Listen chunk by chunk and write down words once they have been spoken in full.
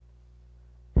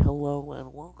Hello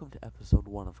and welcome to episode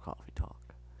 1 of Coffee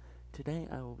Talk. Today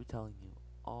I will be telling you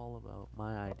all about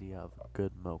my idea of a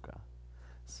good mocha.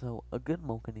 So, a good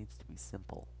mocha needs to be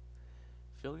simple.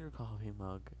 Fill your coffee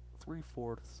mug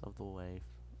 3/4 of the way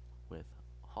with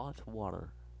hot water.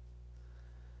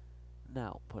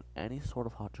 Now, put any sort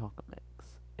of hot chocolate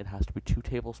mix. It has to be 2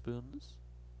 tablespoons.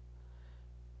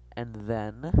 And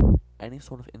then, any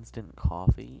sort of instant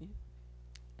coffee,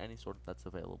 any sort that's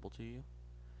available to you.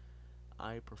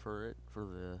 I prefer it for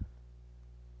the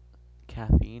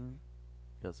caffeine,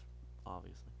 because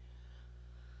obviously.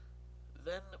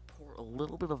 Then pour a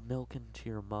little bit of milk into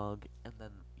your mug, and then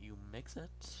you mix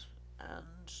it,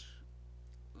 and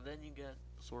then you get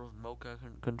sort of mocha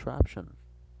contraption.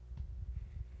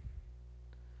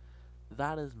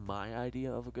 That is my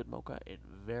idea of a good mocha. It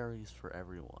varies for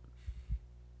everyone.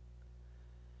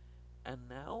 And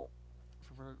now,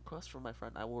 from a request from my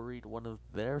friend, I will read one of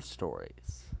their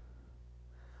stories.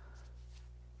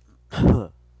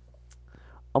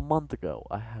 A month ago,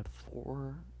 I had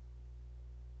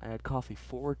coffee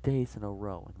 4 days in a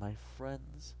row, and my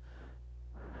friends,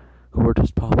 who were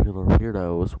just popular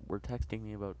weirdos, were texting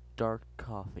me about dark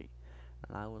coffee.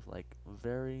 And I was like,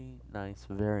 very nice,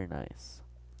 very nice.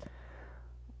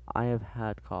 I have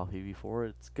had coffee before,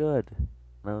 it's good. And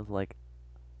I was like,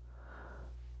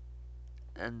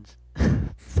 and,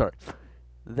 sorry.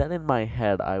 Then in my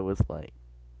head, I was like,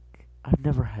 I've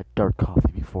never had dark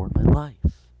coffee before in my life.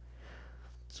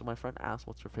 So my friend asked,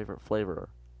 what's your favorite flavor?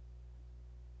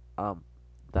 Um,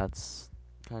 that's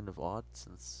kind of odd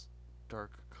since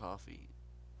dark coffee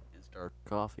is dark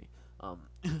coffee.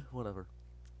 Whatever.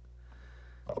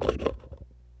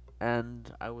 And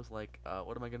I was like,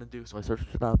 what am I gonna do? So I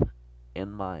searched it up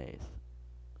in my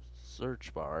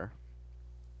search bar,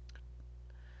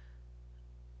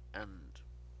 and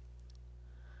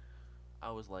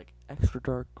I was like, extra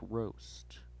dark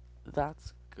roast.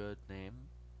 That's a good name.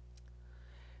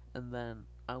 And then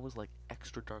I was like,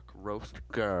 extra dark roast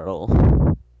girl.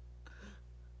 And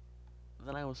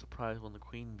then I was surprised when the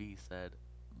queen bee said,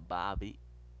 Bobby.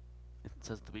 It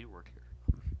says the B word here.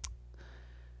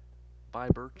 Bye,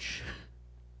 Birch.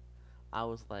 I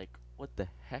was like, what the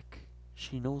heck?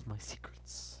 She knows my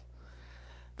secrets.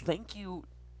 Thank you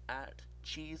at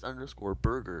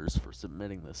cheese_burgers for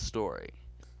submitting this story.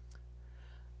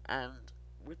 And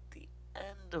with the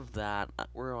end of that,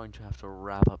 we're going to have to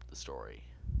wrap up the story.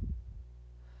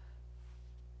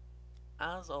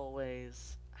 As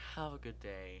always, have a good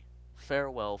day.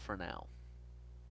 Farewell for now.